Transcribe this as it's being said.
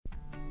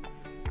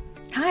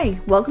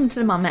Hi, welcome to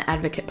the Mama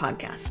Advocate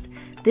Podcast.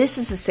 This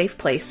is a safe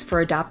place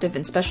for adoptive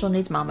and special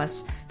needs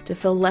mamas to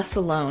feel less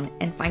alone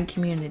and find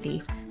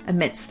community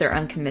amidst their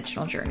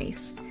unconventional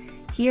journeys.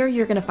 Here,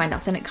 you're going to find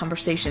authentic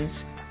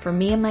conversations from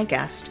me and my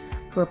guest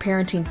who are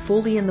parenting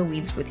fully in the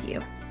weeds with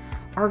you.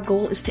 Our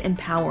goal is to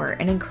empower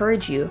and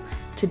encourage you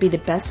to be the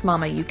best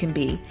mama you can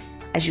be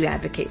as you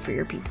advocate for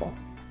your people.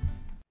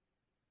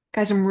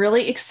 Guys, I'm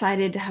really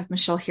excited to have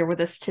Michelle here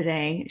with us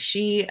today.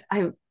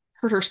 I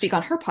heard her speak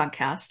on her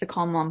podcast, the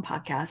Calm Mom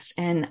podcast.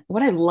 And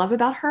what I love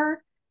about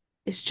her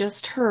is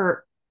just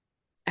her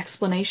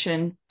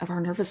explanation of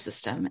our nervous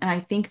system. And I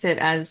think that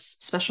as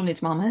special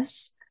needs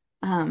mamas,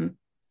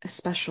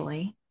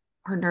 especially,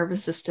 our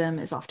nervous system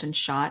is often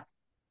shot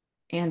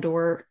and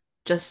or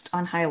just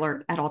on high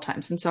alert at all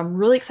times. And so I'm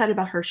really excited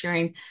about her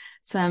sharing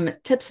some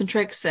tips and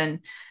tricks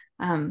and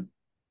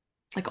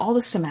like all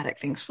the somatic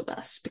things with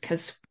us,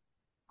 because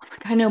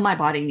I know my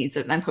body needs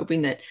it, and I'm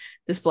hoping that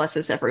this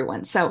blesses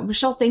everyone. So,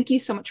 Michelle, thank you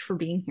so much for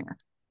being here.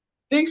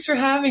 Thanks for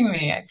having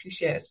me. I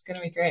appreciate it. It's going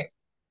to be great.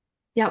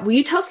 Yeah. Will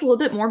you tell us a little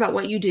bit more about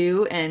what you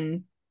do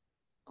and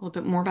a little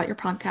bit more about your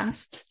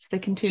podcast so they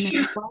can tune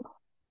in as well?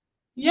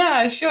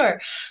 Yeah, sure.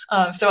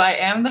 So I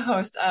am the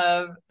host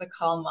of the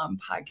Calm Mom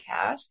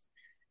podcast,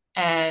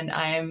 and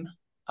I'm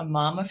a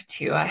mom of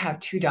two. I have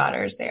two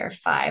daughters. They are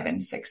 5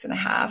 and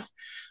 6.5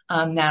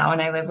 now,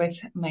 and I live with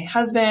my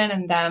husband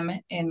and them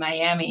in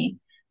Miami.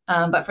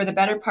 But for the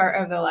better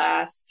part of the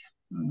last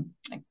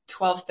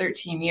 12,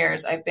 13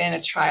 years, I've been a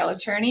trial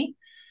attorney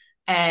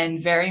and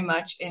very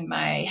much in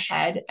my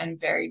head and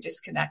very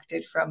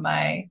disconnected from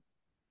my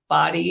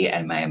body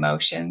and my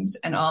emotions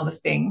and all the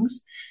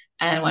things.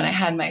 And when I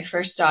had my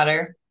first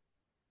daughter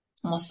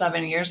almost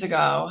 7 years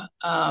ago,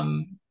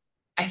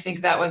 I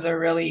think that was a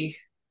really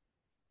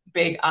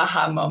big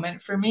aha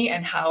moment for me,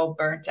 and how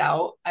burnt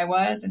out I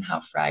was and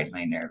how fried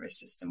my nervous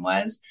system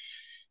was.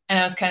 And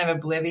I was kind of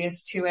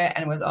oblivious to it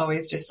and was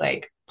always just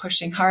like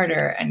pushing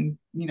harder and,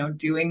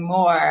 doing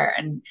more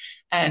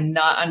and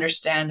not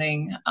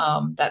understanding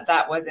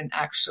that wasn't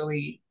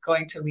actually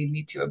going to lead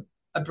me to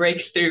a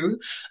breakthrough,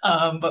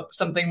 but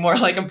something more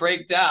like a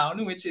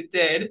breakdown, which it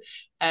did.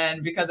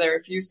 And because I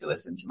refused to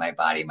listen to my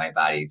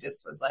body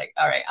just was like,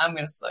 all right, I'm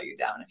going to slow you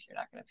down if you're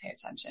not going to pay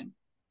attention.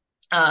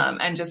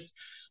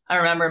 I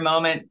remember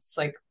moments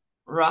like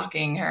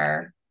rocking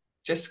her,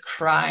 just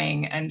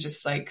crying and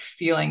just like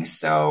feeling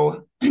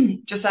so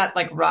just at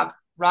like rock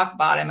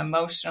bottom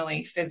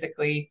emotionally,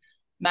 physically,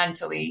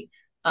 mentally,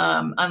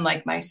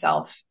 unlike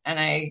myself. And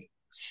I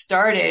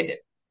started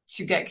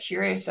to get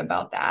curious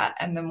about that.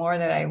 And the more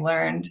that I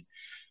learned,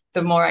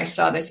 the more I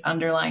saw this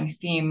underlying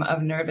theme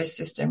of nervous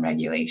system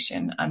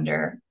regulation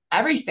under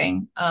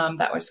everything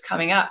that was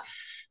coming up.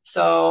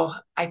 So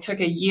I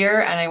took a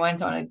year and I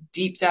went on a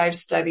deep dive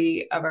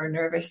study of our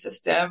nervous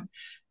system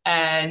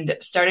and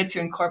started to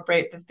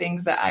incorporate the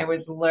things that I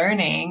was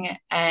learning,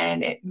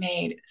 and it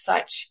made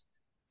such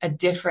a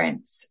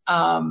difference.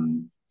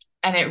 And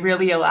it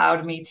really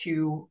allowed me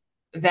to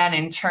then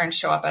in turn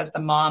show up as the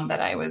mom that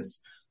I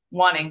was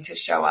wanting to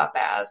show up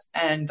as,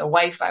 and the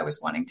wife I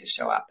was wanting to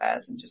show up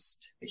as, and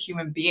just the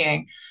human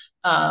being,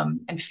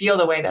 and feel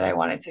the way that I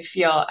wanted to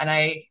feel. And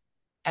I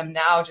am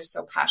now just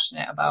so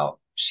passionate about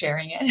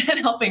sharing it and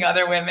helping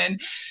other women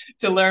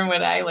to learn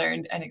what I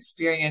learned and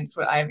experience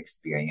what I've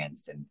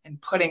experienced,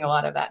 and putting a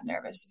lot of that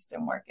nervous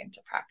system work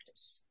into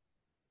practice.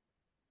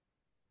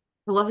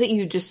 I love that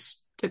you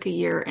just took a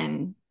year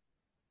and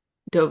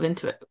dove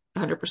into it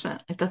 100%.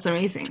 Like, that's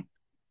amazing.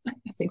 I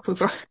think we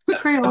probably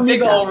all A big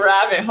need that. old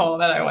rabbit hole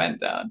that I went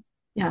down.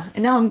 Yeah.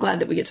 And now I'm glad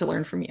that we get to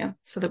learn from you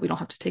so that we don't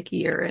have to take a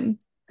year and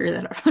figure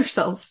that out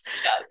ourselves.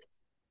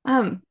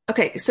 Yeah.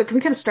 Okay. So can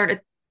we kind of start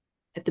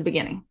at the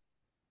beginning?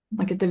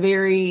 Like at the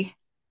very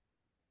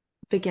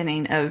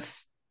beginning of,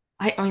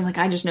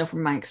 I just know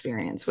from my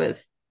experience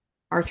with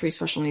our 3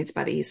 special needs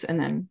buddies and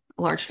then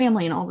a large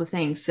family and all the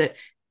things that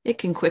it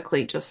can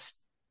quickly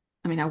just,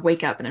 I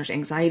wake up and there's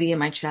anxiety in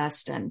my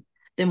chest. And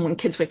then when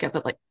kids wake up,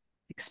 it like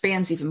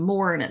expands even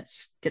more and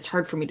gets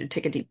hard for me to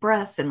take a deep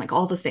breath and like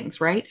all the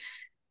things, right?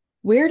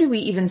 Where do we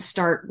even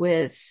start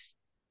with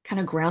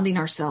kind of grounding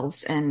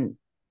ourselves? And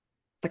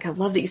like, I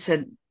love that you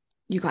said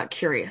you got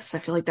curious. I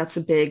feel like that's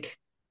a big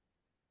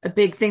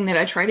thing that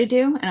I try to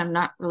do, and I'm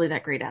not really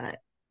that great at it.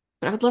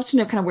 But I would love to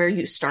know kind of where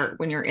you start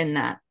when you're in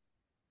that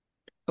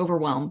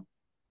overwhelmed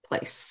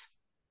place.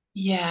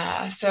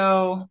 Yeah.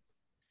 So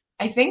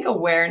I think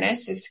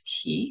awareness is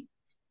key.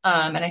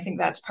 And I think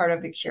that's part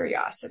of the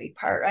curiosity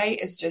part, right?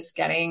 Is just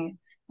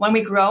when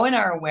we grow in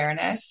our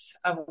awareness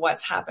of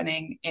what's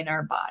happening in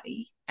our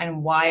body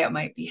and why it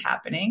might be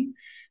happening,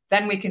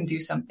 then we can do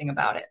something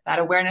about it. That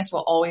awareness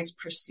will always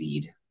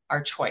precede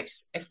our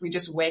choice. If we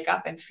just wake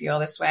up and feel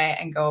this way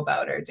and go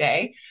about our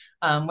day,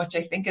 which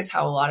I think is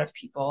how a lot of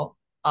people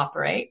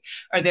operate,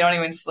 or they don't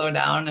even slow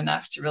down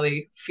enough to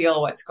really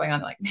feel what's going on.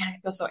 Like, man, I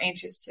feel so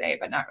anxious today,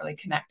 but not really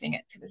connecting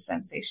it to the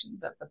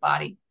sensations of the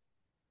body.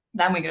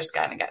 Then we just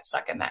kind of get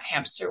stuck in that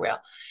hamster wheel.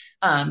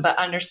 But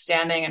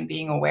understanding and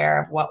being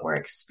aware of what we're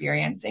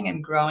experiencing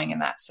and growing in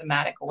that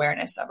somatic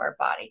awareness of our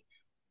body.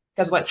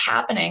 Because what's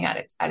happening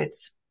at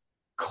its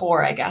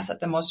core, I guess, at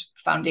the most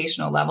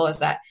foundational level is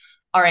that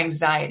our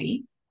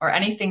anxiety or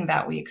anything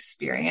that we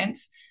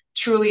experience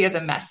truly is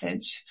a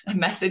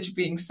message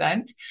being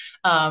sent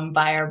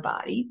by our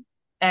body.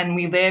 And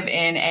we live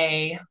in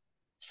a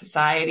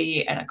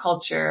society and a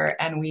culture,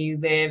 and we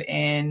live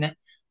in,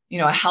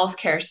 a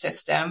healthcare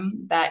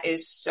system that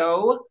is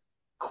so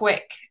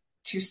quick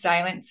to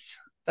silence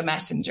the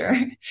messenger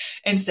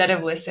instead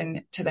of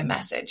listen to the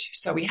message.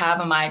 So we have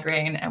a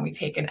migraine and we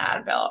take an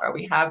Advil, or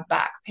we have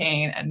back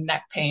pain and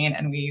neck pain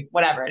and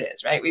whatever it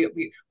is, right?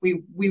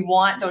 We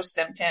want those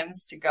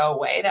symptoms to go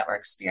away that we're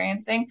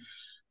experiencing,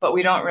 but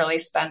we don't really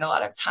spend a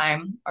lot of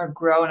time or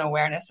grow an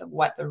awareness of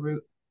what the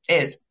root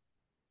is.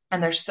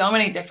 And there's so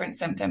many different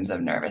symptoms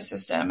of nervous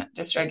system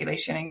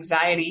dysregulation.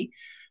 Anxiety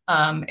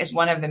is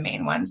one of the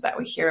main ones that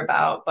we hear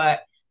about,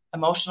 but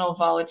emotional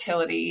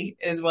volatility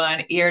is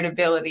one,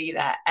 irritability,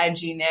 that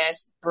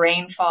edginess,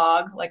 brain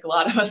fog, like a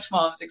lot of us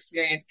moms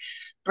experience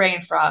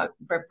brain fog,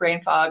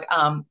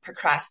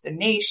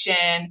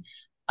 procrastination,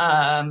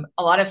 a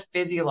lot of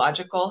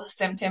physiological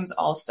symptoms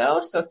also.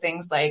 So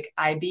things like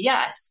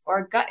IBS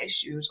or gut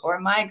issues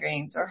or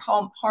migraines or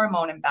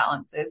hormone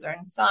imbalances or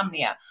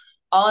insomnia.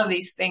 All of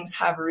these things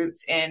have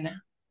roots in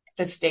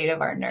the state of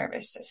our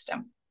nervous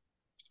system.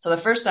 So the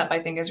first step,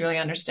 I think, is really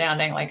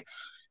understanding, like,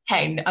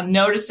 hey, I'm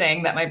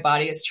noticing that my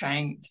body is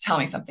trying to tell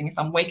me something. If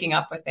I'm waking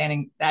up with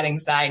that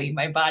anxiety,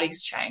 my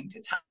body's trying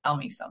to tell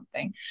me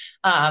something.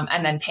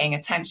 And then paying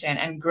attention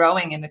and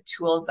growing in the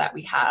tools that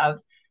we have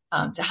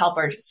to help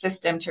our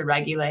system to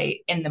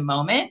regulate in the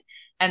moment.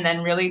 And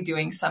then really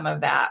doing some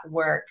of that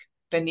work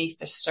beneath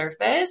the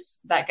surface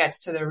that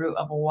gets to the root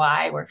of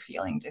why we're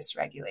feeling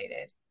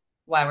dysregulated,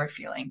 why we're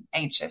feeling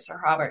anxious, or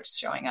however it's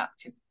showing up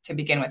to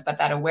begin with. But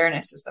that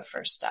awareness is the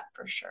first step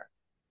for sure.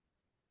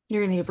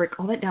 You're going to need to break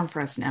all that down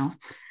for us now.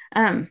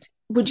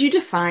 Would you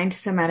define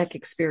somatic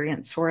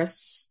experience for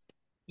us?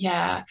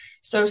 Yeah.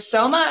 So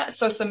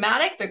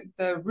somatic,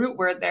 the root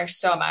word there,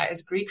 soma,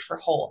 is Greek for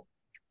whole.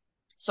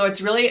 So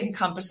it's really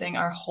encompassing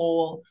our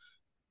whole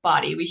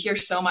body. We hear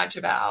so much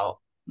about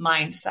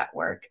mindset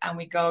work, and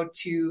we go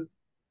to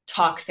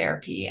talk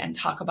therapy and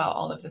talk about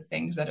all of the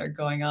things that are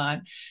going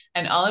on.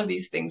 And all of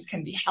these things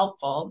can be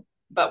helpful,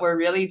 but we're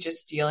really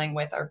just dealing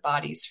with our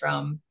bodies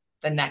from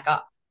the neck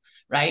up,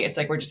 right? It's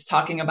like we're just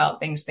talking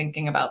about things,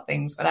 thinking about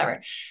things,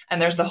 whatever.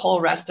 And there's the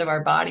whole rest of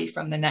our body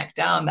from the neck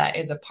down that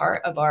is a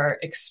part of our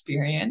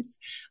experience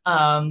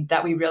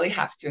that we really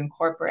have to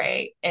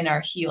incorporate in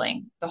our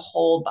healing, the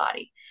whole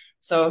body.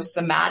 So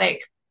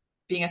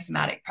being a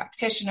somatic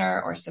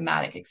practitioner or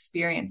somatic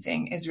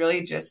experiencing is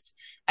really just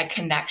a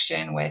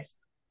connection with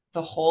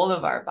the whole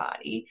of our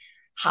body,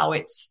 how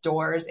it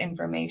stores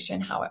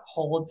information, how it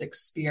holds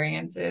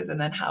experiences,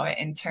 and then how it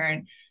in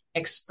turn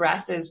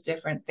expresses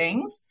different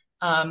things,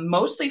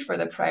 mostly for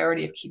the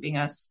priority of keeping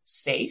us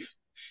safe,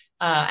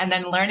 and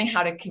then learning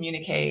how to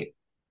communicate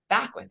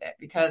back with it,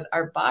 because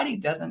our body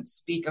doesn't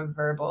speak a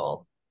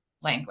verbal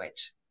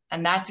language.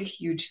 And that's a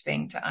huge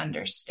thing to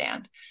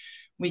understand.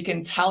 We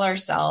can tell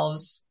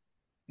ourselves,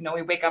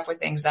 we wake up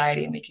with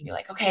anxiety and we can be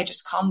like, okay,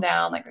 just calm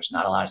down. Like there's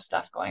not a lot of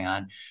stuff going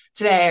on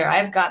today, or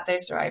I've got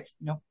this, or I've,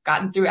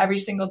 gotten through every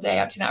single day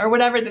up to now, or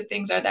whatever the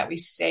things are that we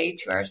say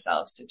to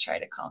ourselves to try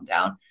to calm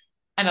down.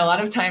 And a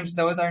lot of times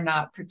those are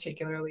not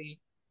particularly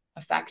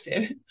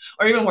effective,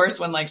 or even worse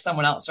when like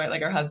someone else, right?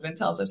 Like our husband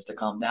tells us to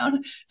calm down.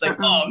 It's like,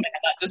 oh man,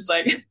 that just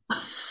like,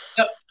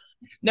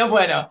 no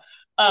bueno.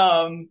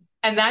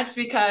 And that's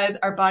because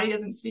our body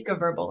doesn't speak a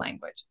verbal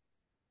language.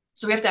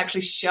 So we have to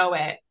actually show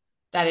it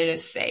that it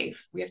is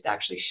safe. We have to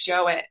actually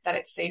show it that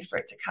it's safe for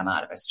it to come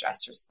out of a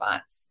stress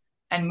response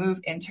and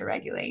move into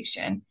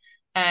regulation.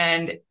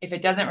 And if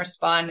it doesn't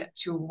respond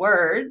to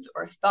words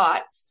or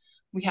thoughts,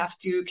 we have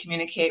to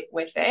communicate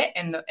with it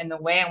in the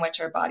way in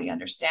which our body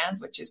understands,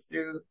 which is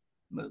through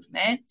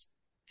movement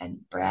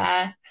and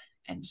breath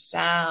and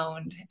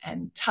sound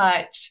and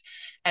touch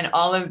and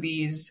all of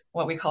these,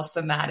 what we call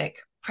somatic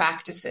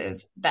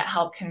practices that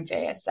help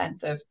convey a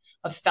sense of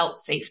felt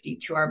safety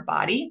to our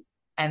body.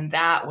 And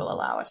that will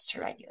allow us to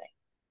regulate.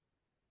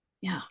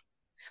 Yeah.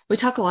 We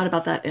talk a lot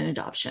about that in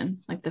adoption,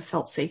 like the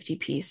felt safety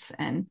piece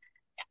and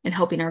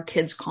helping our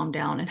kids calm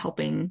down and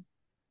helping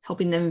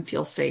them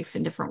feel safe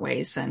in different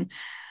ways. And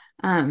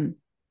I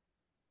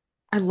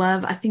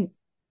think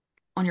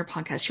on your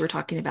podcast, you were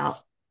talking about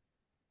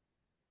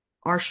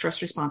our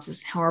stress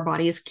responses, how our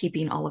body is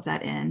keeping all of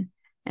that in,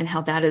 and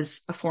how that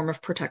is a form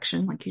of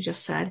protection, like you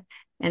just said,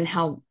 and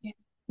how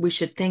we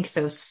should thank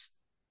those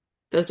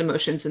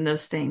emotions and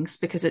those things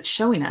because it's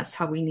showing us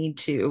how we need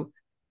to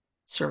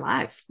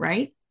survive,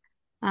 right?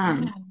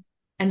 And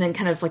then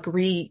kind of like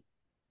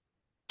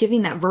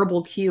giving that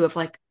verbal cue of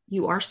like,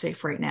 you are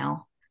safe right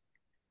now.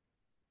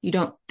 You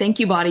don't, thank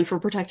you, body, for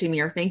protecting me,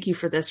 or thank you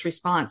for this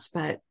response,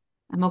 but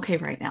I'm okay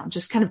right now.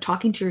 Just kind of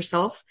talking to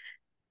yourself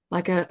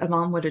like a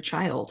mom would a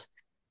child.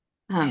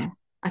 I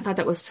thought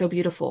that was so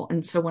beautiful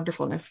and so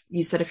wonderful. And if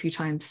you said a few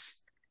times,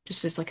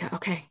 just as like,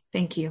 okay,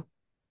 thank you.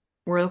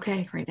 We're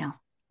okay right now.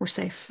 We're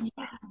safe.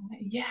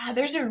 Yeah.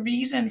 There's a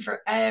reason for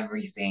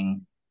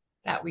everything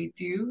that we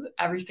do,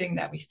 everything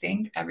that we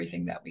think,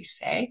 everything that we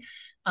say.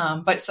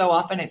 But so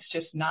often it's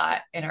just not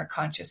in our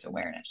conscious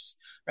awareness,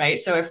 right?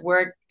 So if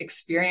we're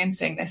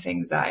experiencing this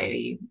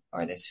anxiety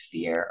or this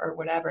fear or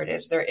whatever it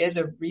is, there is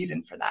a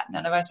reason for that.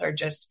 None of us are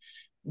just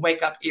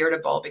wake up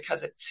irritable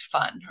because it's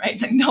fun,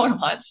 right? Like no one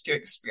wants to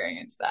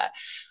experience that.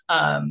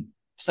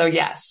 So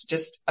yes,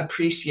 just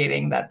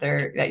appreciating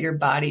that your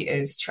body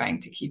is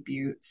trying to keep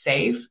you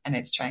safe and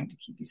it's trying to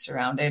keep you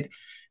surrounded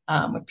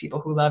with people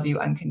who love you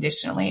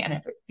unconditionally. And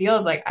if it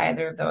feels like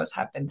either of those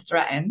have been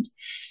threatened,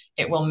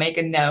 it will make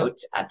a note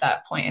at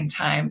that point in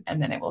time,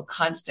 and then it will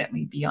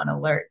constantly be on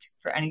alert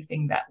for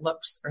anything that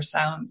looks or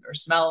sounds or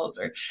smells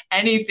or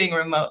anything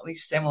remotely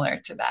similar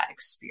to that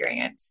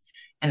experience.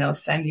 And it'll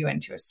send you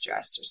into a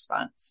stress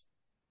response.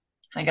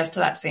 I guess to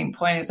that same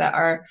point is that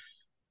our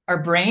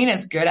brain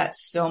is good at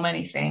so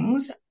many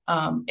things.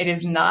 It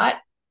is not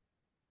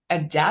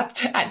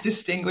adept at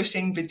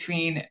distinguishing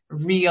between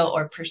real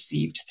or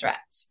perceived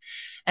threats.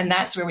 And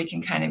that's where we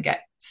can kind of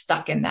get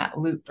stuck in that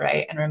loop,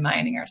 right? And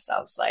reminding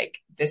ourselves, like,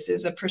 this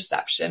is a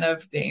perception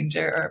of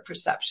danger or a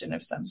perception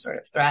of some sort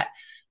of threat.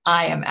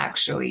 I am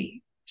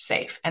actually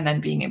safe. And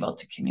then being able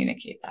to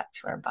communicate that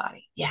to our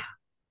body. Yeah.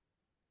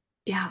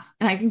 Yeah.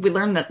 And I think we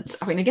learned that,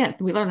 I mean, again,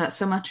 we learned that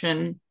so much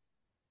in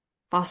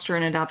foster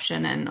and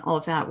adoption and all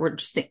of that. We're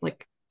just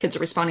like kids are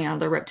responding out of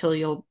their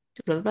reptilian.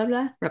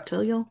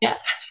 Yeah.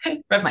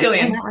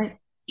 Reptilian. Right?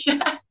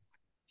 Yeah.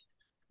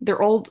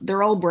 Their old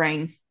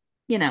brain,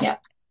 Yeah.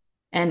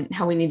 and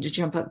how we need to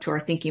jump up to our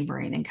thinking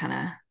brain and kind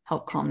of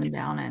help calm them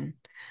down.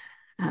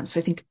 And so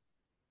I think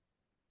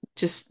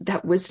just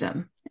that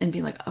wisdom and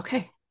be like,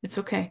 okay, it's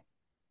okay.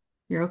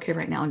 You're okay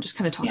right now. And just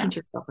kind of talking to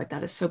yourself like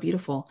that is so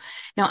beautiful.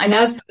 Now, I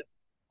know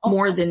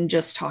more than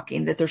just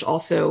talking, that there's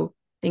also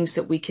things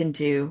that we can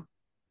do,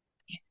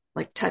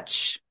 like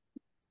touch,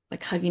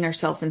 like hugging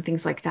ourselves and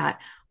things like that.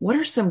 What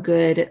are some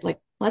good, like,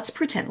 let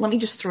me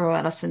just throw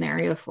out a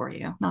scenario for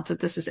you. Not that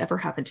this has ever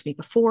happened to me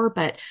before,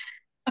 but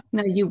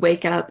you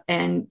wake up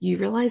and you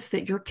realize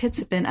that your kids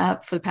have been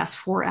up for the past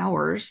 4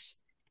 hours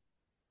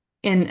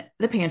in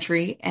the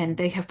pantry and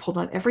they have pulled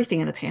out everything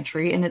in the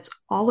pantry and it's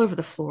all over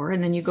the floor.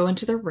 And then you go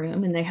into their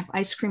room and they have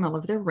ice cream all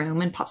over their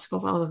room and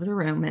popsicles all over the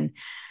room. And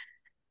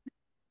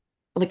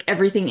like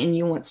everything in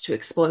you wants to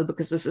explode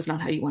because this is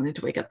not how you wanted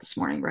to wake up this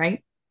morning,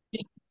 right?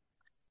 Yeah.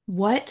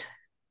 What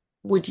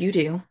would you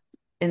do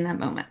in that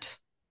moment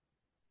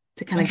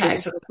to kind of get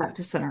yourself back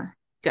to center?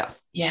 Go.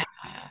 Yeah.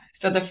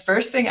 So the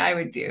first thing I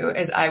would do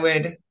is I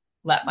would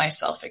let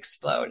myself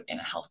explode in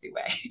a healthy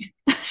way.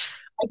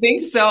 I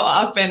think so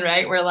often,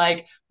 right? We're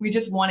like, we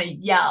just want to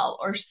yell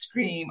or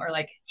scream or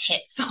like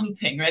hit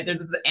something, right? There's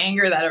this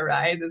anger that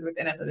arises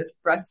within us or this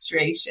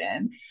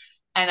frustration.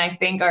 And I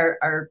think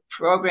our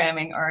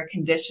programming or our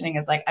conditioning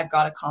is like, I've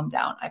got to calm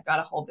down. I've got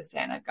to hold this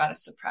in. I've got to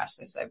suppress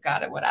this. I've got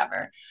to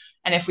whatever.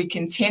 And if we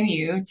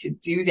continue to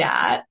do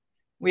that,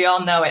 we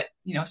all know it,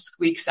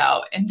 squeaks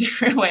out in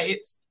different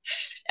ways.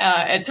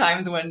 At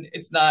times when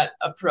it's not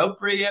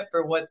appropriate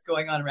for what's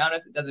going on around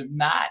us, it doesn't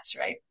match,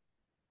 right?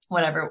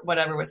 Whatever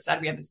was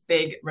said, we have this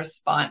big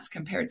response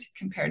compared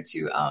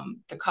to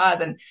the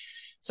cause. And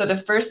so the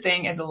first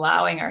thing is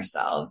allowing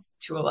ourselves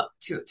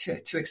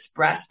to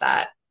express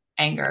that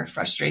anger,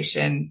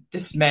 frustration,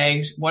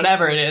 dismay,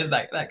 whatever it is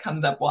that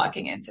comes up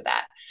walking into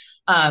that.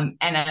 And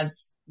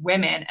as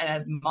women and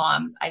as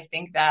moms, I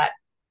think that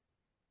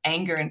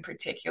anger in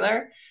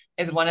particular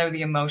is one of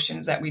the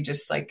emotions that we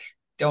just like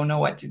don't know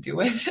what to do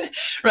with,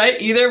 right?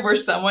 Either we're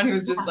someone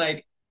who's just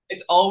like,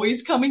 it's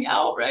always coming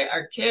out, right?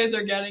 Our kids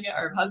are getting it,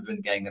 our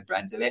husband's getting the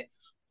brunt of it.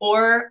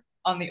 Or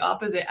on the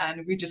opposite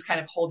end, we just kind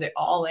of hold it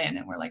all in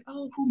and we're like,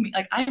 oh, who me?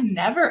 Like, I'm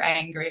never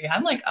angry.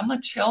 I'm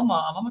a chill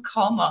mom. I'm a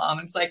calm mom.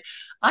 And it's like,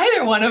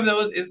 either one of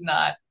those is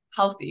not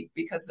healthy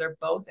because they're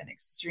both in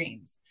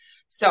extremes.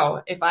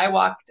 So if I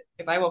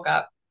woke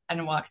up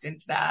and walked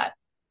into that,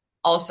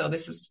 also,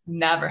 this has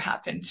never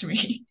happened to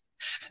me.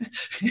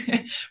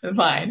 With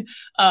mine.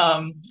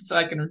 So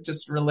I can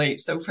just relate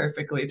so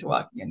perfectly to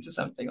walking into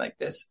something like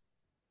this.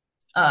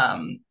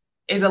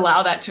 Is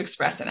allow that to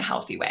express in a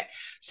healthy way.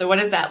 So what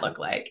does that look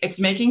like?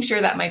 It's making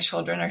sure that my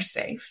children are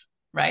safe,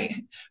 right?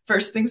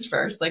 First things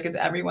first, like, is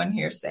everyone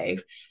here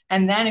safe?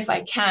 And then if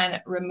I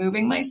can,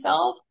 removing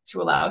myself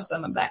to allow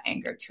some of that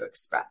anger to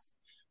express.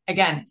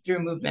 Again, through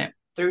movement,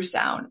 through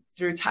sound,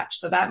 through touch.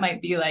 So that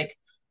might be like,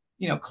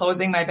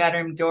 closing my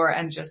bedroom door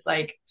and just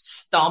like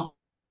stomping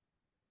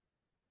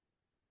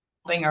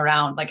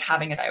around, like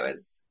having it. I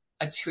was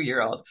a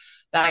 2-year-old.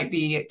 That might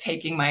be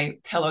taking my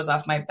pillows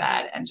off my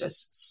bed and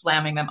just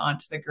slamming them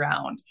onto the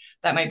ground.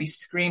 That might be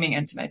screaming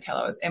into my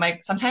pillows.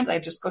 Sometimes I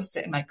just go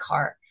sit in my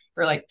car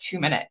for like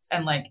 2 minutes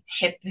and like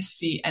hit the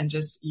seat and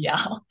just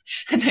yell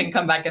and then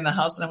come back in the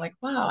house and I'm like,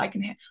 wow,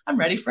 I'm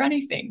ready for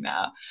anything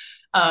now.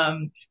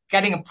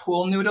 Getting a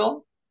pool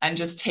noodle and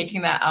just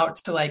taking that out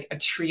to like a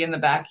tree in the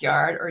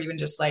backyard or even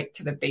just like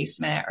to the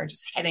basement or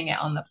just hitting it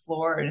on the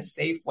floor in a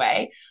safe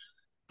way.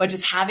 But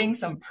just having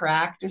some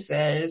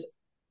practices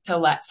to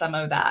let some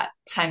of that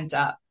pent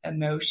up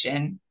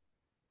emotion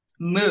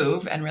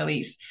move and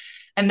release.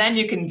 And then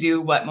you can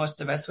do what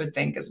most of us would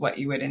think is what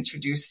you would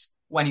introduce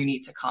when you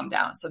need to calm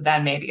down. So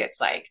then maybe it's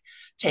like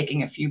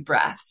taking a few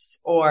breaths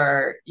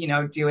or,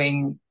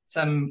 doing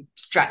some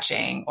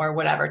stretching or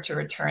whatever to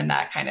return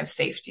that kind of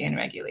safety and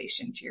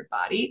regulation to your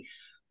body.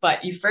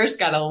 But you first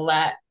got to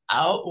let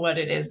out what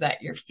it is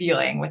that you're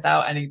feeling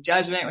without any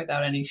judgment,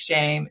 without any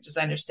shame, just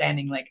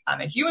understanding like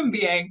I'm a human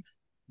being.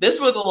 This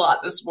was a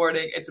lot this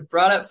morning. It's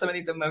brought up some of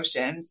these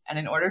emotions. And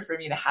in order for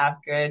me to have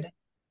good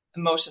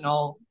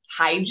emotional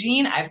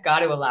hygiene, I've got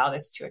to allow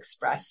this to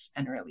express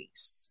and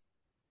release.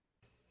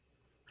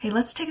 Hey,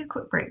 let's take a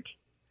quick break.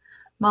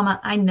 Mama,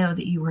 I know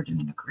that you are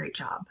doing a great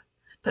job,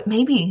 but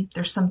maybe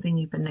there's something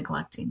you've been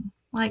neglecting,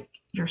 like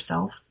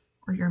yourself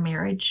or your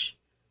marriage,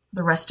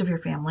 the rest of your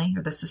family,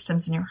 or the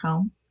systems in your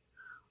home.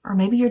 Or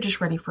maybe you're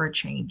just ready for a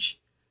change,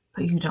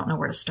 but you don't know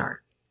where to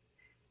start.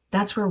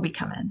 That's where we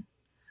come in.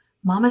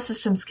 Mama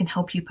Systems can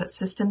help you put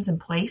systems in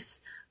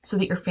place so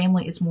that your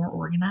family is more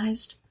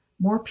organized,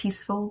 more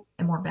peaceful,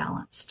 and more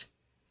balanced.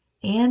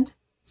 And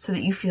so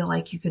that you feel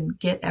like you can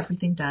get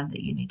everything done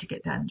that you need to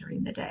get done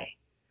during the day.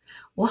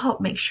 We'll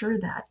help make sure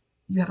that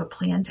you have a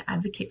plan to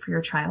advocate for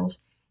your child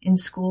in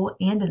school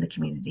and in the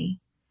community,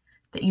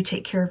 that you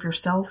take care of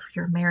yourself,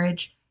 your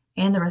marriage,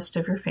 and the rest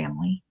of your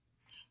family,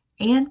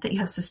 and that you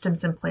have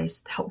systems in place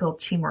to help build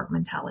teamwork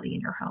mentality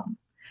in your home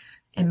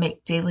and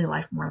make daily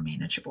life more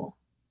manageable.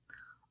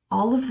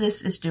 All of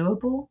this is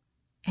doable,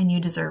 and you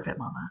deserve it,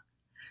 Mama.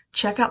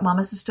 Check out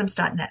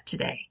mamasystems.net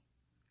today.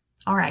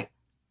 All right,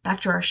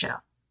 back to our show.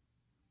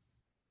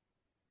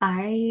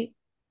 I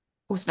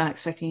was not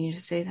expecting you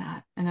to say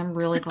that, and I'm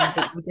really glad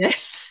that you did.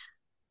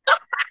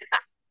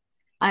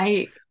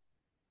 I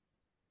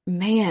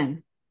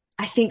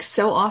think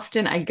so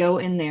often I go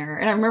in there,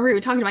 and I remember we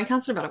were talking to my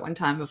counselor about it one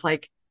time of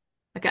like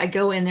I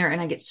go in there and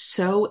I get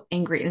so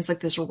angry, and it's like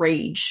this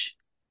rage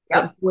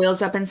that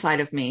boils up inside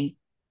of me.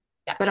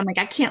 Yep. But I'm like,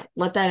 I can't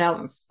let that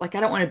out. Like, I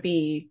don't want to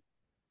be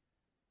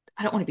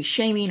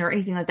shaming or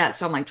anything like that.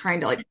 So I'm like trying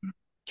to like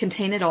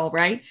contain it all,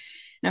 right?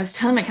 And I was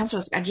telling my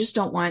counselor, I just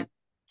don't want,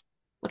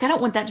 like, I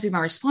don't want that to be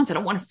my response. I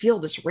don't want to feel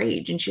this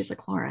rage. And she's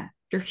like, Laura,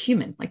 you're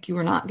human. Like, you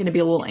are not going to be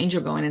a little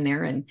angel going in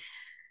there and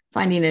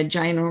finding a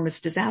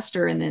ginormous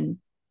disaster and then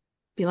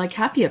be like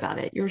happy about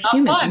it. You're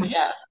human. Fun, like,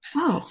 yeah.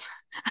 Oh,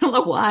 I don't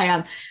know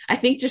why. I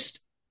think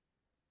just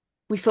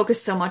we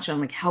focus so much on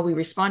like how we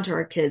respond to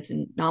our kids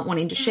and not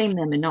wanting to shame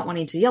them and not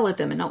wanting to yell at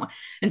them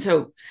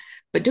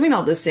but doing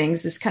all those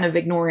things is kind of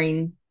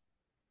ignoring,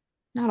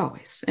 not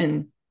always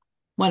and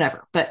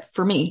whatever. But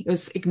for me, it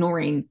was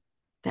ignoring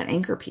that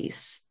anger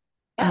piece.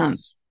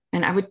 Yes.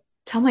 And I would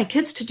tell my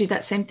kids to do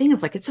that same thing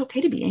of like, it's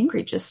okay to be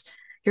angry. Just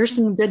here's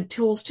some good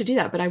tools to do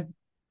that. But I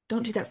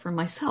don't do that for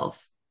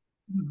myself.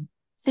 Mm-hmm.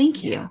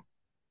 Thank you.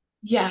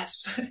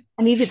 Yes.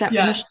 I needed that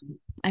permission.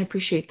 I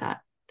appreciate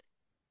that.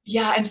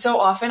 Yeah. And so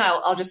often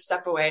I'll just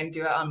step away and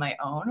do it on my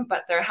own.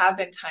 But there have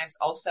been times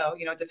also,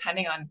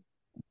 depending on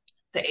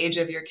the age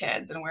of your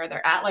kids and where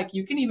they're at, like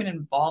you can even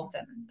involve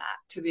them in that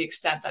to the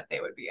extent that they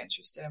would be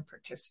interested in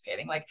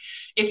participating. Like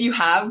if you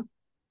have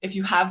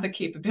the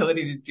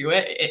capability to do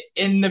it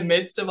in the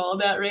midst of all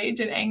that rage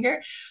and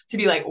anger, to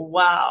be like,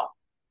 wow,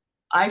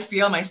 I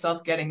feel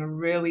myself getting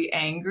really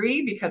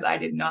angry because I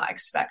did not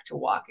expect to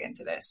walk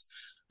into this.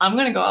 I'm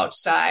going to go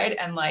outside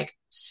and like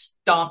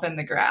stomp in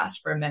the grass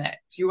for a minute.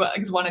 Do you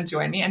want to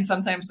join me? And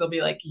sometimes they'll be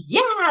like,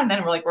 yeah. And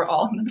then we're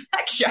all in the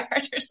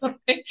backyard or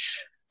something.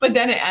 But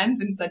then it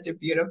ends in such a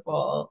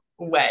beautiful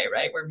way,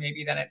 right? Where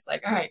maybe then it's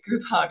like, all right,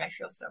 group hug. I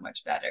feel so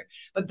much better.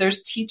 But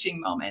there's teaching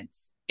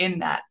moments in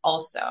that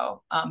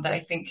also that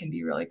I think can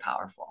be really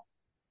powerful.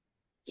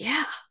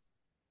 Yeah.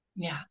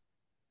 Yeah.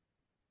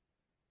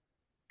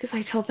 Because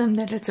I tell them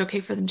that it's okay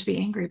for them to be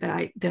angry,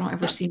 but they don't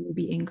ever see me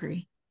be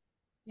angry.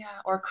 Yeah.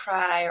 Or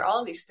cry or all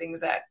of these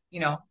things that,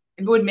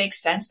 it would make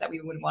sense that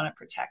we would want to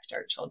protect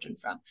our children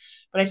from.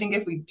 But I think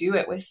if we do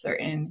it with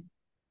certain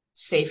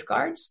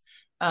safeguards,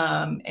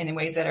 and in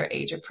ways that are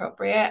age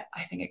appropriate,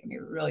 I think it can be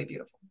really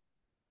beautiful.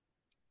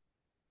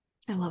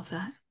 I love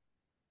that.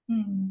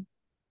 Mm-hmm.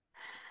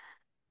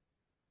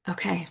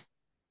 Okay.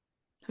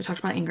 We talked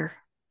about anger.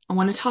 I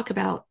want to talk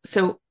about,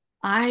 so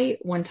I,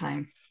 one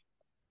time,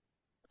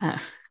 I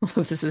don't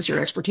know if this is your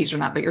expertise or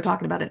not, but you're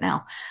talking about it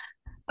now.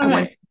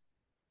 Okay.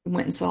 I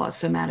went and saw a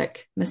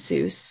somatic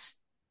masseuse.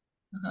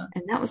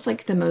 And that was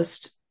like the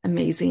most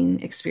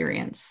amazing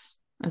experience.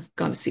 I've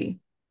gone to see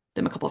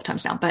them a couple of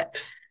times now,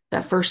 but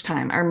that first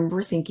time I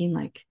remember thinking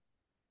like,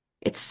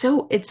 it's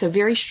a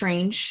very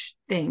strange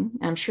thing.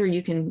 I'm sure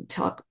you can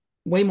talk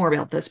way more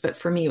about this, but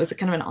for me, it was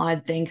kind of an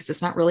odd thing because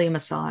it's not really a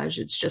massage.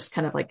 It's just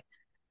kind of like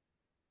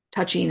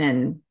touching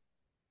and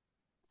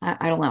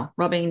I don't know,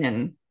 rubbing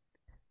and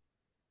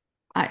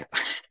I'm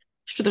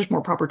sure there's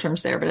more proper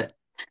terms there, but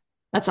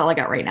that's all I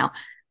got right now.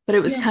 But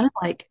it was kind of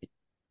like,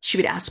 she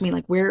would ask me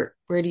like, where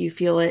do you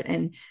feel it?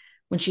 And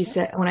when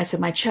I said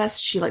my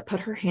chest, she like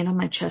put her hand on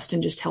my chest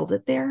and just held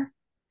it there.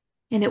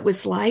 And it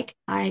was like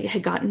I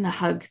had gotten a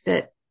hug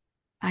that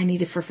I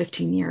needed for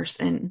 15 years.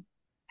 And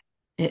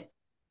it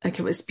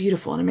was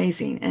beautiful and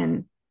amazing.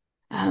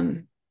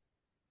 And,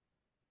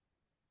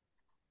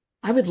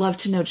 I would love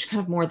to know just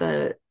kind of more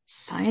the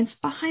science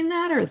behind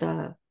that or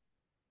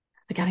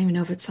like, I don't even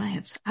know if it's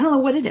science. I don't know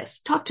what it is.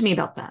 Talk to me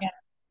about that. Yeah.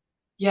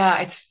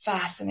 Yeah, it's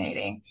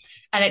fascinating.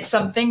 And it's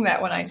something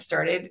that when I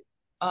started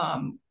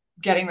um,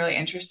 getting really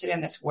interested in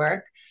this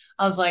work,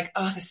 I was like,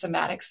 oh, the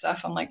somatic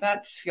stuff. I'm like,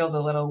 that feels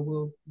a little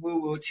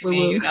woo to Woo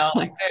me, woo.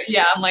 like,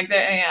 yeah, I'm like,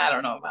 yeah, I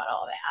don't know about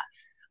all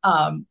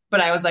that.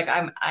 But I was like,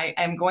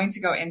 I'm going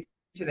to go into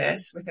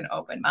this with an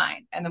open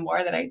mind. And the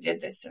more that I did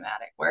this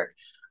somatic work,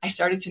 I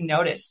started to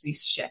notice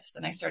these shifts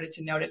and I started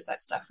to notice that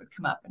stuff would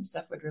come up and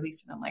stuff would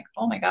release. And I'm like,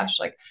 oh my gosh,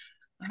 like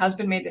my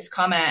husband made this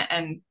comment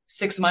and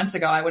 6 months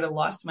ago I would have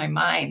lost my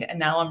mind. And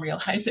now I'm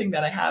realizing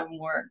that I have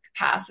more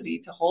capacity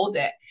to hold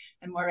it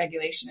and more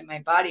regulation in my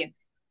body. And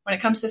when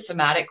it comes to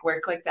somatic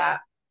work like that,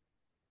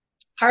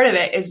 part of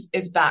it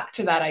is back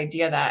to that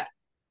idea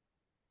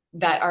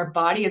that our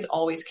body is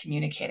always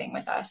communicating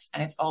with us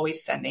and it's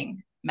always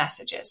sending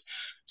messages.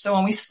 So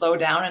when we slow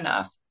down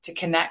enough to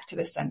connect to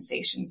the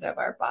sensations of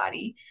our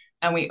body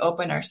and we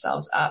open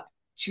ourselves up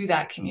to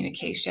that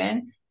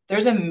communication,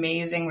 there's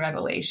amazing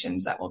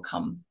revelations that will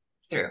come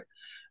through.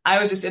 I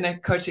was just in a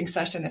coaching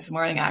session this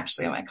morning,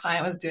 actually, and my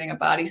client was doing a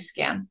body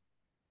scan.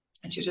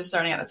 And she was just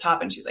starting at the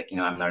top and she's like,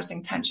 I'm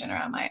noticing tension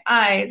around my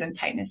eyes and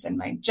tightness in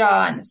my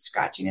jaw and the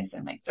scratchiness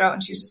in my throat.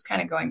 And she was just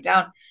kind of going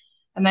down.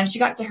 And then she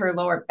got to her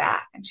lower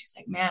back and she's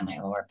like, man, my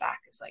lower back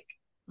is like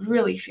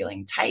really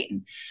feeling tight.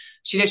 And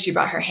she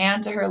brought her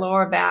hand to her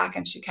lower back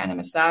and she kind of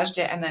massaged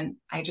it. And then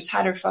I just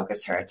had her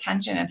focus her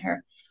attention and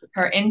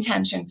her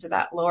intention to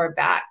that lower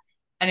back.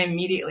 And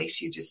immediately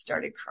she just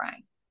started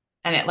crying.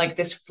 And it like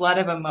this flood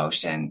of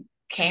emotion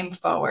came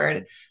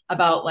forward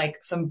about like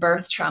some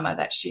birth trauma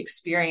that she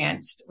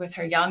experienced with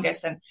her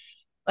youngest. And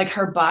like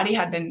her body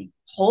had been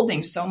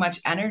holding so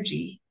much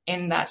energy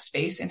in that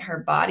space in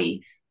her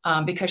body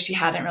because she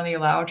hadn't really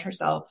allowed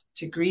herself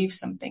to grieve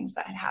some things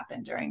that had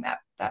happened during that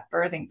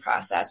birthing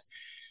process.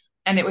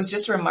 And it was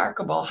just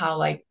remarkable how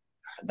like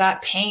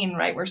that pain,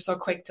 right? We're so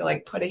quick to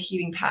like put a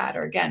heating pad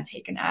or again,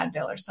 take an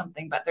Advil or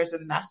something, but there's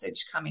a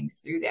message coming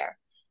through there.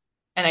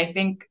 And I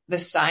think the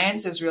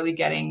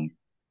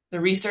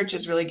research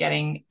is really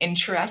getting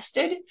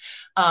interested.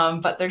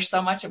 But there's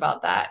so much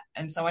about that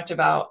and so much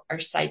about our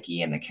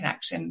psyche and the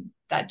connection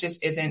that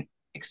just isn't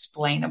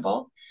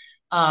explainable.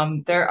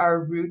 There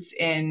are roots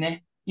in,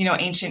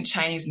 ancient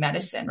Chinese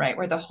medicine, right?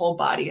 Where the whole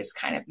body is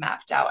kind of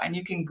mapped out and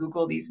you can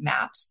Google these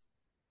maps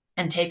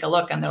and take a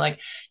look and they're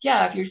like,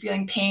 yeah, if you're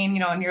feeling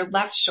pain, in your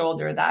left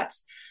shoulder,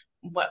 that's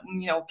what,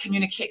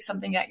 communicate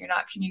something that you're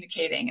not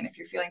communicating. And if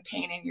you're feeling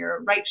pain in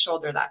your right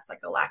shoulder, that's like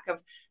a lack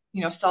of,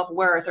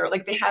 self-worth, or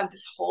like they have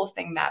this whole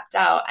thing mapped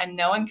out and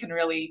no one can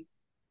really,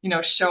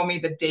 show me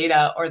the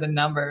data or the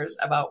numbers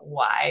about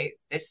why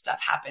this stuff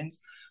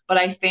happens. But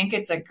I think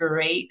it's a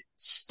great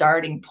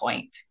starting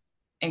point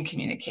in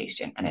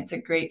communication. And it's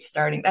a great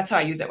that's how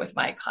I use it with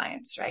my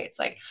clients, right? It's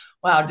like,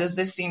 wow, does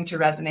this seem to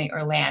resonate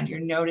or land?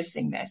 You're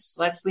noticing this.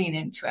 Let's lean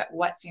into it.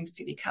 What seems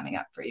to be coming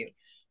up for you?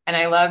 And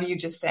I love you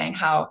just saying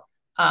how,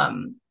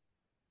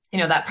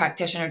 that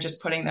practitioner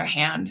just putting their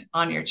hand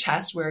on your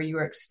chest where you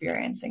were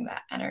experiencing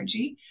that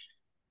energy.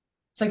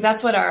 It's like,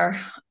 that's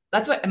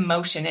what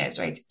emotion is,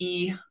 right?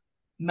 It's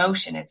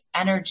emotion. It's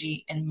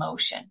energy in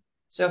motion.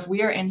 So if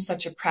we are in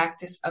such a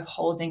practice of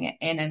holding it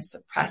in and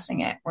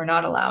suppressing it, we're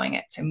not allowing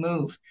it to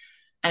move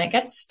and it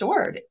gets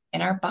stored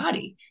in our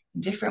body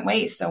in different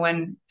ways. So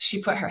when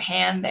she put her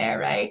hand there,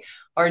 right,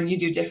 or you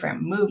do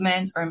different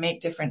movements or make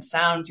different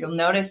sounds, you'll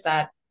notice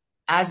that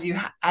as you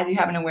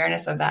have an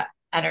awareness of that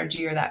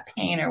energy or that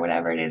pain or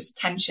whatever it is,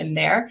 tension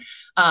there,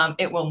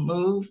 it will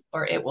move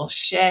or it will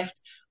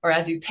shift, or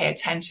as you pay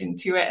attention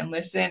to it and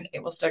listen,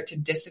 it will start to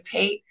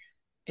dissipate.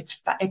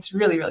 It's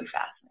really, really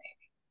fascinating.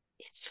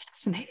 It's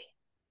fascinating.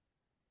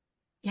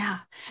 Yeah.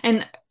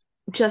 And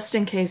just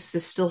in case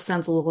this still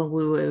sounds a little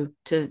woo-woo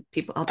to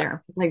people out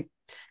there, it's like,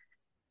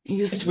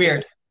 It's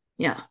weird.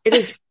 Yeah, it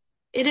is.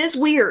 It is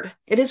weird.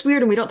 It is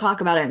weird, and we don't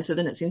talk about it. And so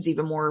then it seems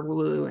even more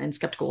woo-woo and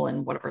skeptical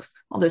and whatever,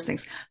 all those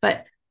things.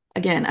 But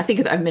again, I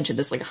think I've mentioned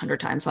this like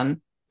 100 times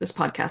on this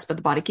podcast, but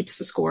The Body Keeps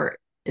the Score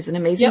is an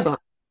amazing book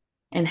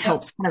and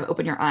helps kind of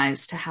open your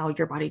eyes to how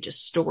your body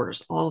just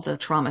stores all the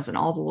traumas and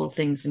all the little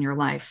things in your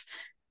life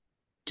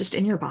just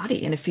in your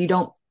body. And if you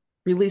don't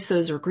release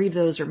those or grieve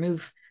those or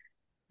move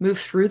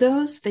through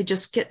those, they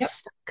just get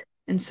stuck.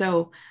 And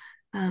so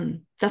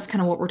that's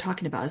kind of what we're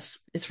talking about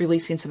is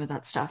releasing some of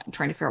that stuff and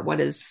trying to figure out what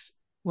is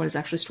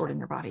actually stored in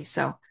your body.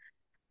 So,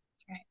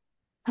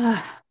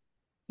 right.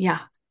 Yeah,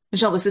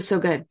 Michelle, this is so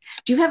good.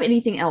 Do you have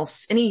anything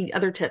else, any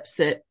other tips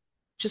that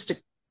just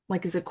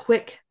is a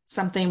quick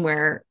something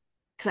where,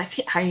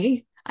 because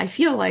I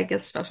feel like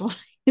as special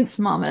needs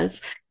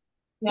mamas,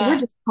 we're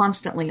just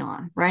constantly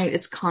on, right?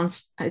 It's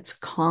constant.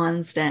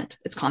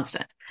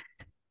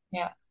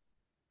 Yeah.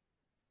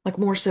 Like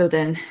more so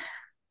than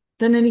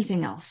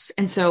anything else.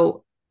 And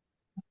so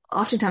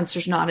oftentimes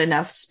there's not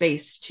enough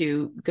space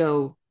to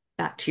go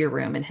back to your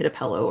room and hit a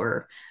pillow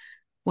or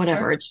whatever.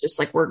 Sure. It's just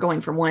like we're going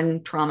from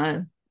one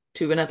trauma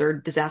to another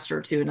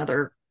disaster to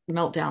another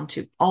meltdown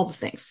to all the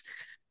things.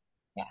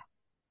 Yeah.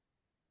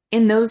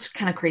 in those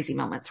kind of crazy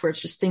moments where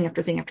it's just thing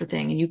after thing after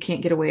thing and you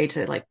can't get away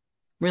to like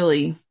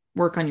really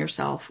work on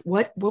yourself,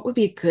 what would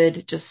be a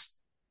good just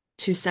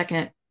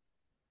 2-second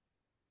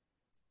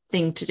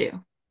thing to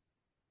do?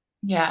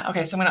 Yeah.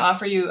 Okay. So I'm going to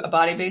offer you a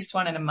body-based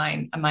one and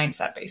a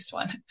mindset-based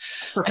one. I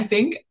Perfect.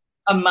 think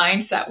a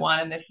mindset one,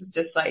 and this has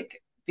just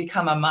like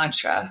become a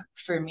mantra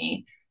for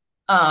me,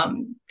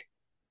 um,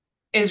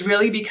 is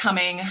really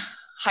becoming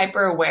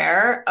hyper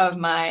aware of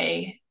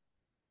my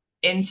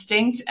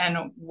instinct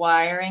and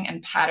wiring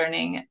and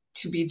patterning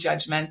to be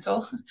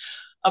judgmental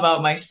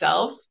about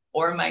myself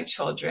or my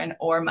children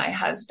or my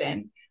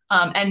husband.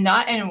 And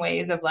not in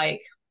ways of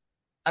like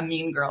a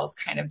mean girls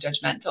kind of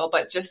judgmental,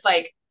 but just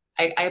like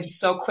I'm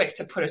so quick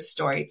to put a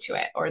story to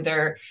it, or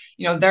they're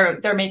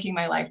making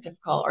my life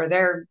difficult, or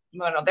they're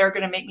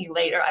going to make me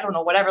late, or I don't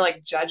know, whatever,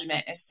 like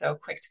judgment is so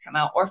quick to come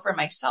out, or for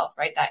myself,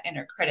 right? That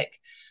inner critic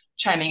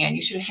chiming in,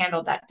 you should have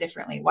handled that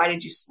differently. Why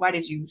did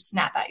you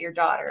snap at your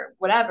daughter?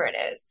 Whatever it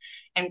is.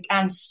 And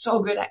I'm so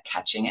good at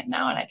catching it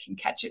now, and I can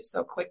catch it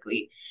so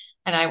quickly.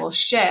 And I will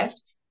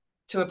shift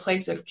to a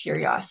place of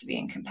curiosity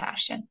and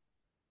compassion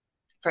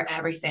for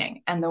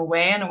everything. And the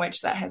way in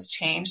which that has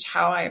changed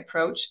how I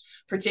approach,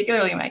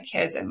 particularly my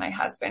kids and my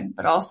husband,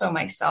 but also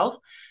myself,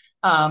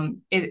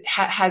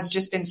 has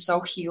just been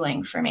so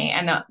healing for me.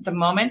 And the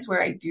moments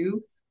where I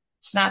do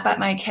snap at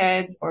my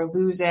kids or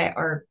lose it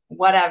or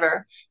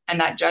whatever,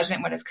 and that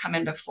judgment would have come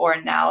in before,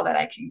 now that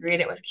I can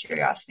greet it with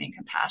curiosity and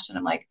compassion,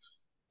 I'm like,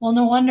 well,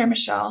 no wonder,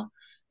 Michelle.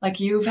 Like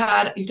you've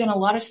done a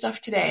lot of stuff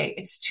today.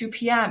 It's 2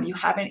 p.m. You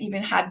haven't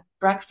even had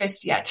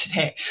breakfast yet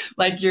today.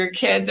 Like your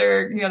kids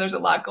are, there's a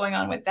lot going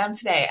on with them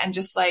today. And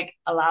just like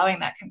allowing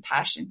that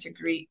compassion to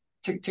greet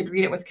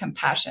it with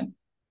compassion,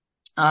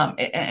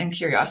 and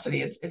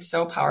curiosity is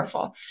so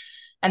powerful.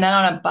 And then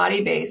on a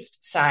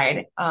body-based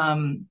side,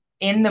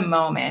 in the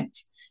moment,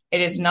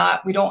 it is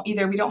not, we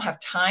don't have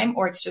time,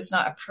 or it's just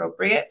not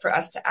appropriate for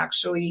us to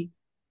actually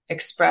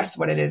express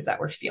what it is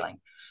that we're feeling.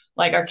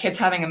 Like our kids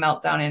having a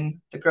meltdown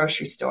in the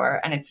grocery store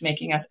and it's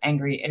making us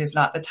angry. It is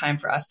not the time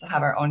for us to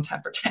have our own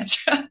temper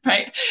tantrum,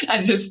 right?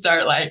 And just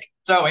start like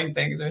throwing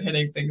things or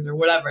hitting things or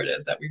whatever it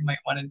is that we might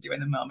want to do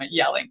in the moment,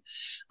 yelling.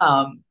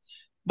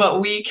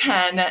 But we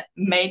can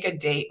make a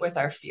date with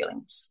our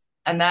feelings.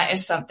 And that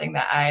is something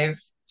that I've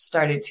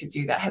started to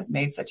do that has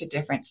made such a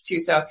difference too.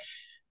 So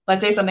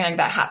let's say something like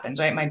that happens,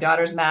 right? My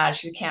daughter's mad.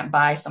 She can't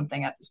buy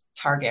something at the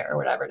Target or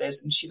whatever it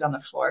is. And she's on the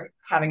floor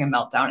having a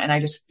meltdown. And I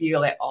just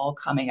feel it all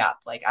coming up.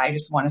 Like I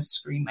just want to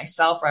scream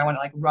myself, or I want to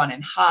like run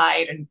and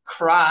hide and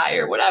cry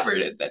or whatever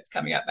it is that's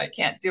coming up. I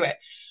can't do it.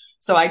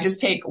 So I just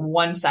take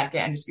 1 second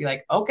and just be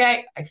like,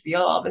 okay, I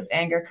feel all this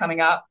anger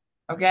coming up.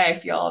 Okay, I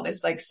feel all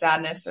this like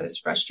sadness or this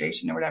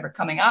frustration or whatever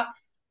coming up.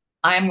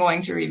 I'm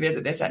going to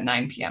revisit this at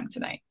 9 p.m.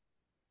 tonight.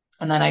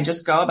 And then I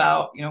just go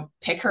about,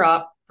 pick her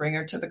up, bring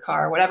her to the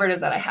car, whatever it is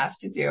that I have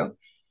to do,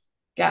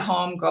 get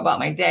home, go about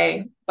my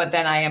day. But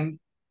then I am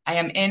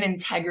in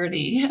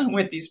integrity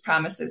with these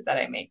promises that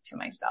I make to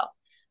myself.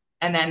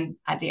 And then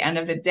at the end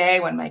of the day,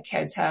 when my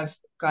kids have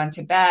gone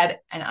to bed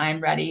and I'm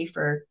ready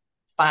for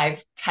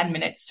 5-10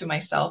 minutes to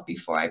myself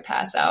before I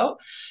pass out,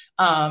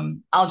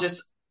 I'll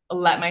just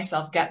let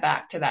myself get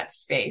back to that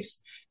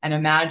space and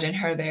imagine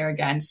her there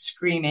again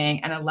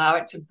screaming, and allow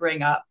it to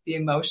bring up the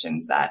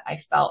emotions that I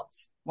felt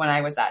when I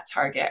was at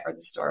Target or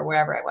the store,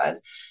 wherever I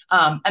was.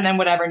 And then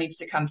whatever needs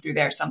to come through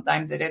there.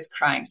 Sometimes it is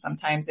crying.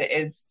 Sometimes it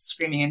is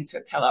screaming into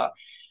a pillow.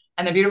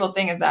 And the beautiful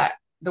thing is that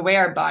the way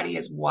our body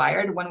is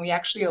wired, when we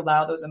actually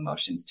allow those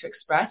emotions to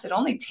express, it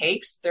only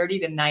takes 30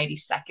 to 90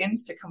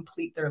 seconds to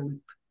complete their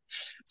loop.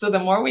 So the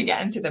more we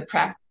get into the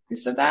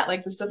practice of that,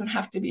 like this doesn't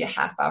have to be a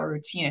half-hour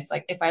routine. It's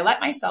like, if I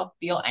let myself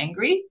feel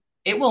angry,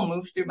 it will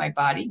move through my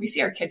body. We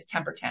see our kids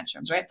temper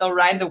tantrums, right? They'll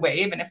ride the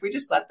wave. And if we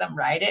just let them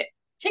ride it,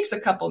 takes a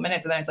couple of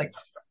minutes, and then it's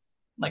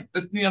like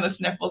the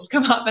sniffles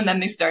come up, and then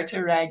they start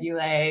to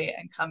regulate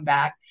and come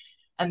back.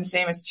 And the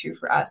same is true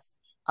for us.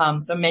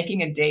 So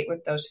making a date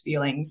with those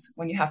feelings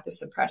when you have to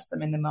suppress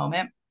them in the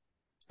moment,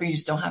 or you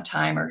just don't have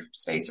time or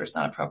space, or it's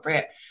not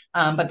appropriate.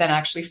 But then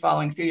actually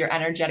following through, your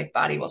energetic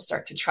body will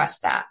start to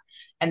trust that.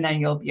 And then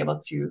you'll be able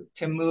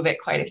to move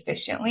it quite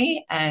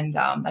efficiently. And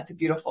that's a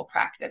beautiful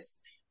practice.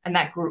 And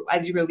that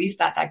as you release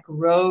that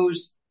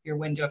grows your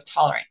window of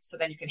tolerance. So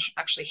then you can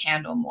actually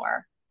handle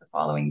more the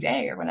following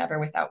day or whenever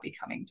without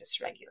becoming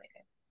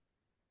dysregulated.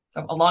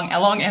 So a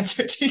long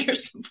answer to your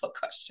simple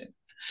question.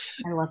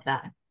 I love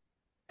that.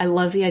 I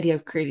love the idea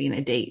of creating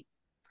a date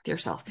with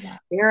yourself. Yeah.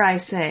 Dare I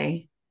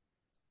say,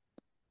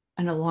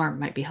 an alarm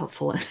might be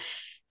helpful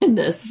in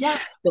this. Yeah.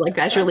 But like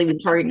as you're leaving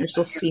Target, you're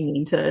still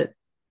seeming to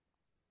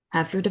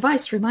have your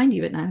device remind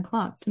you at 9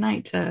 o'clock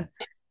tonight to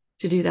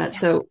do that. Yeah.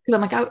 So, because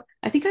I'm like,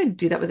 I think I'd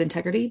do that with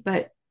integrity,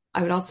 but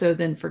I would also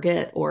then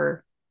forget,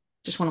 or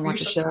just want to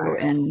watch a show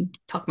and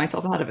talk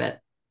myself out of it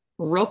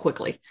real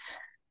quickly.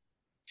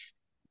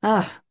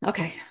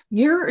 Okay.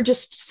 You're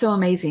just so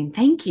amazing.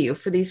 Thank you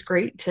for these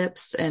great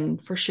tips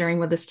and for sharing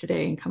with us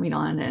today and coming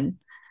on. And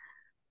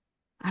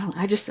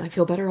I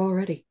feel better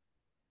already.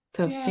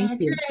 So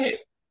thank you. Great.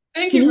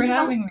 Thank you for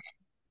having me.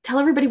 Tell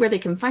everybody where they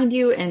can find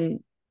you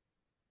and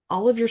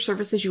all of your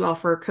services you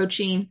offer,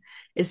 coaching,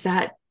 is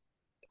that,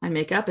 I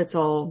make up, it's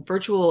all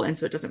virtual, and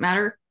so it doesn't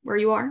matter where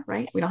you are,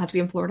 right? We don't have to be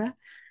in Florida.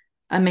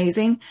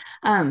 Amazing.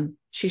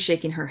 She's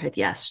shaking her head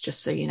yes,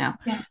 just so you know.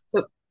 Yeah.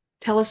 So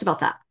tell us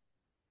about that.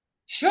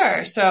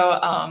 Sure. So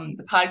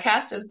the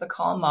podcast is The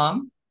Calm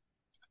Mom.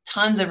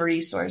 Tons of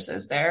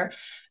resources there.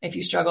 If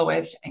you struggle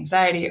with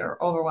anxiety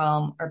or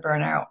overwhelm or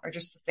burnout or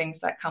just the things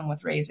that come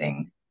with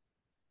raising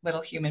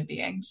little human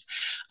beings,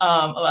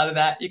 a lot of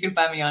that, you can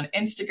find me on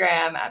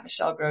Instagram at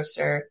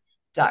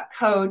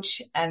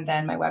michellegrosser.coach. And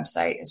then my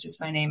website is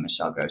just my name,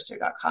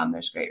 michellegrosser.com.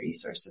 There's great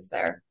resources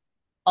there.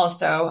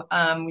 Also,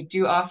 we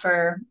do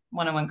offer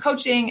one-on-one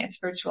coaching. It's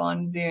virtual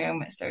on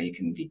Zoom, so you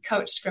can be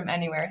coached from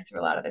anywhere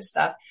through a lot of this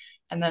stuff.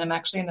 And then I'm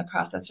actually in the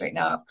process right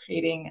now of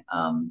creating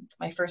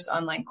my first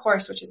online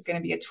course, which is going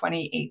to be a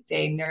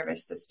 28-day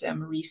nervous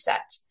system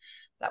reset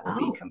that will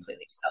be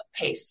completely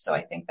self-paced. So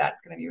I think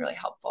that's going to be really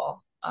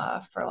helpful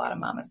for a lot of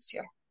mamas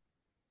too.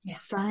 Yeah.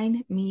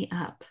 Sign me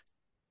up.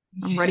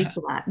 I'm ready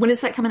for that. When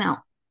is that coming out?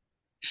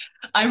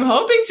 I'm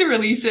hoping to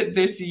release it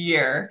this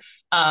year,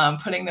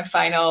 putting the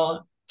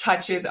final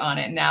touches on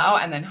it now,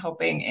 and then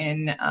hoping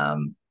in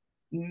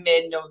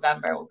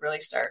mid-November we'll really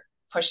start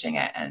pushing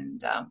it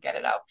and get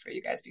it out for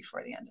you guys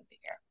before the end of the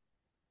year.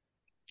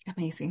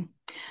 Amazing.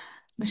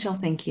 Michelle,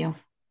 thank you.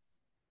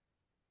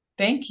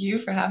 Thank you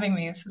for having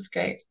me. This is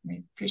great.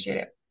 I appreciate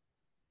it.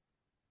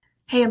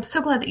 Hey, I'm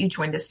so glad that you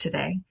joined us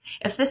today.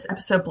 If this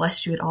episode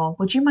blessed you at all,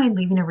 would you mind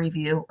leaving a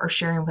review or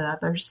sharing with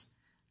others?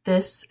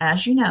 This,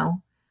 as you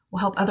know, will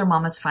help other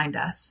mamas find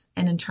us,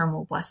 and in turn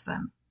will bless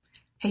them.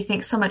 Hey,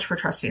 thanks so much for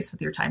trusting us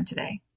with your time today.